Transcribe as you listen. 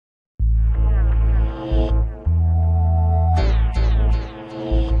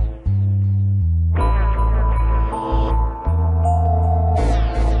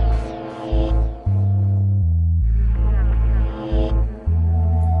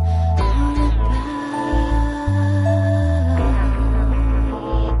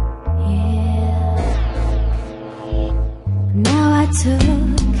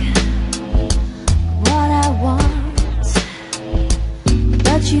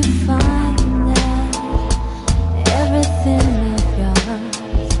you find that everything of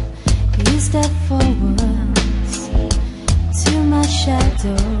yours, you step forwards to my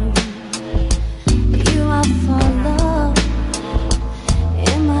shadow. You are follow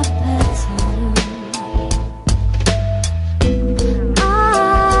in my pattern. I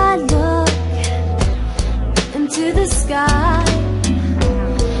look into the sky.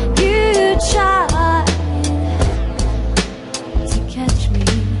 You try to catch me.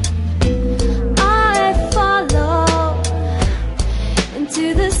 I follow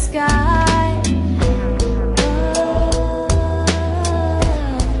into the sky.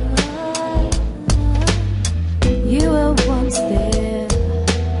 You were once there,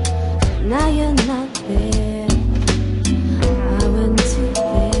 now you're not there. I went to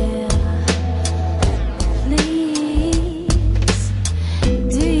there. Please,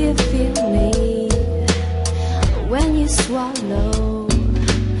 do you feel me when you swallow?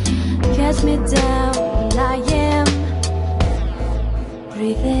 Catch me down when I am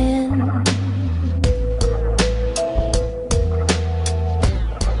breathing.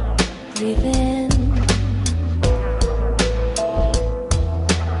 Breathing.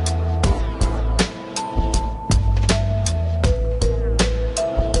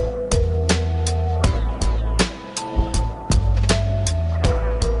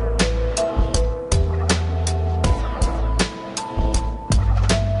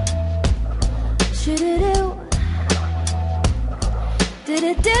 Should-a-do,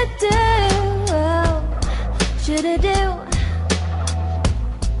 did-a-do-do, should-a-do,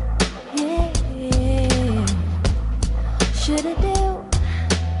 yeah, should-a-do,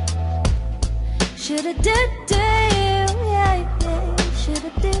 should-a-do-do, yeah,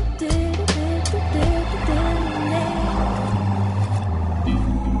 should-a-do-do-do-do-do-do, yeah.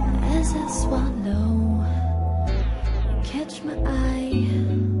 As I swallow, catch my eye,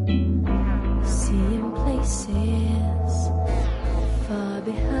 seeing places far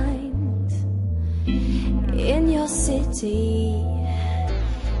behind. In your city,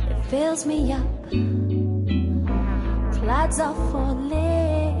 it fills me up. Clouds are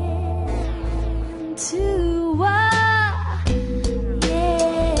falling to yeah.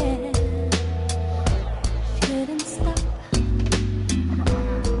 Couldn't stop.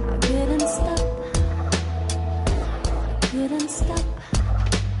 I couldn't stop. I couldn't stop.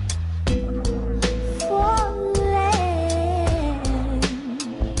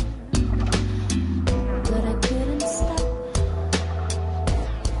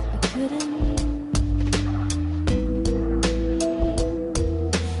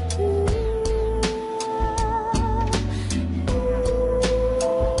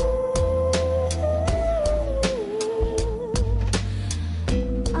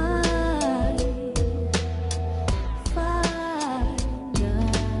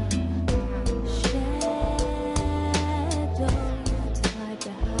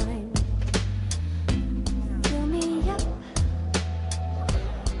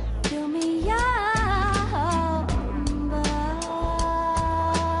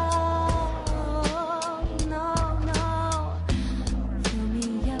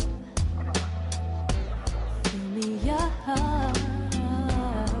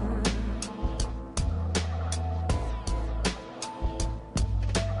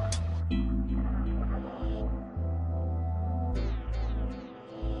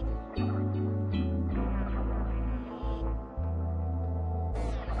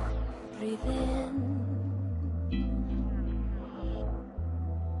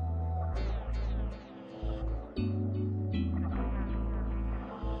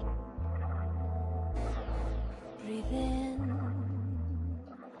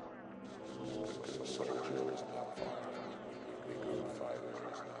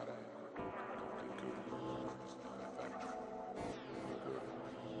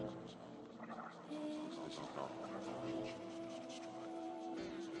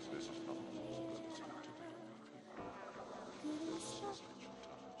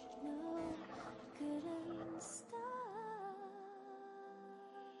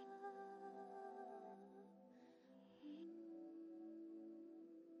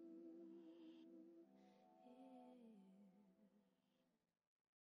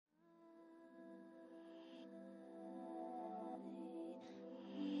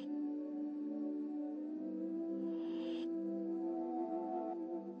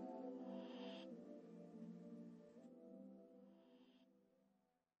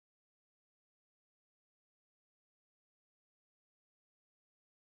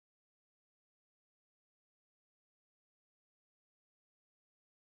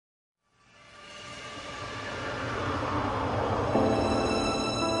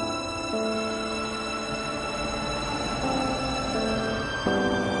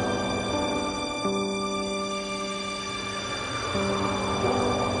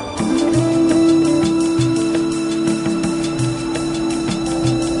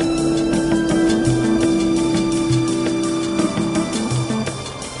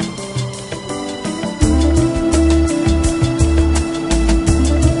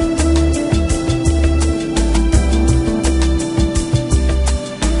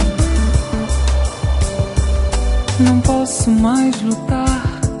 Não posso mais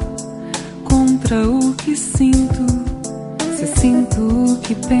lutar contra o que sinto. Se sinto o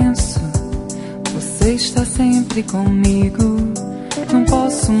que penso, você está sempre comigo. Não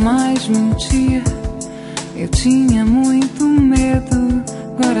posso mais mentir, eu tinha muito medo.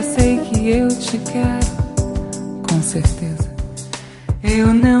 Agora sei que eu te quero, com certeza.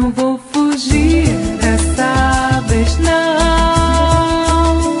 Eu não vou fugir dessa vez, não.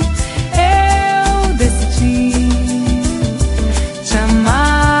 Eu decidi te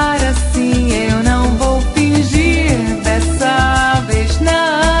amar assim. Eu não vou fingir dessa vez, não.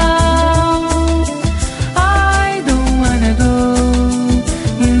 I don't wanna go,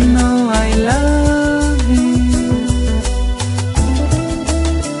 you know I love you.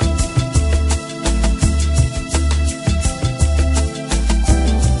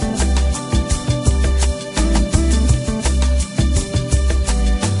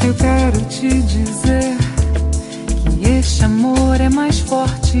 Eu quero te dizer que este amor é mais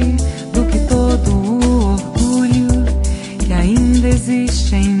forte do que todo o orgulho que ainda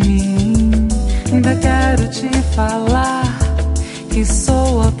existe em mim. Ainda quero te falar que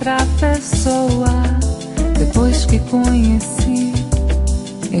sou outra pessoa depois que conheci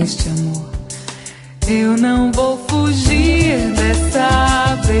este amor. Eu não vou fugir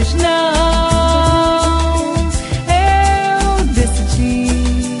dessa vez, não. Eu decidi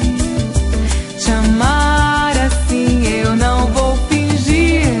te amar assim. Eu não vou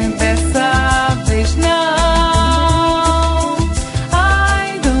fingir dessa vez, não.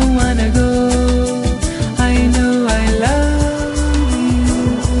 I don't wanna go, I know I love you.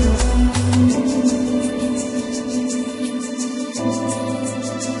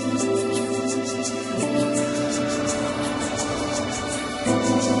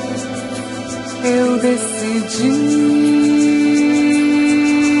 Eu decidi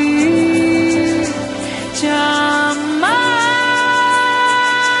te amar.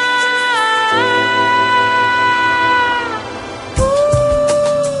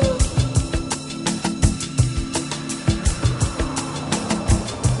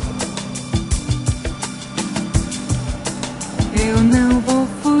 Eu não vou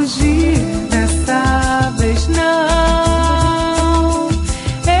fugir dessa vez, não.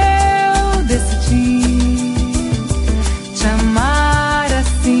 Eu decidi te amar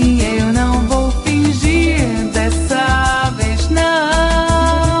assim. Eu não vou fingir dessa vez, não.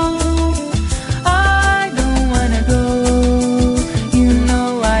 I don't wanna go, you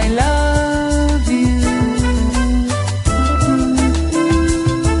know I love you.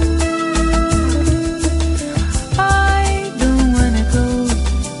 I don't wanna go,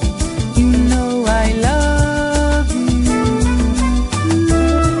 you know I love you.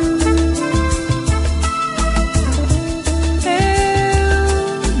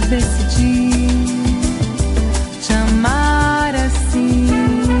 Eu decidi te amar assim.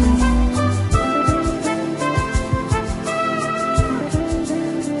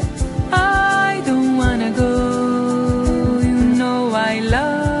 I don't wanna go, you know I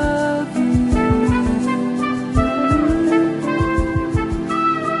love you.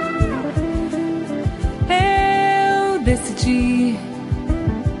 Eu decidi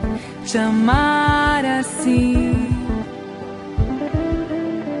te amar assim.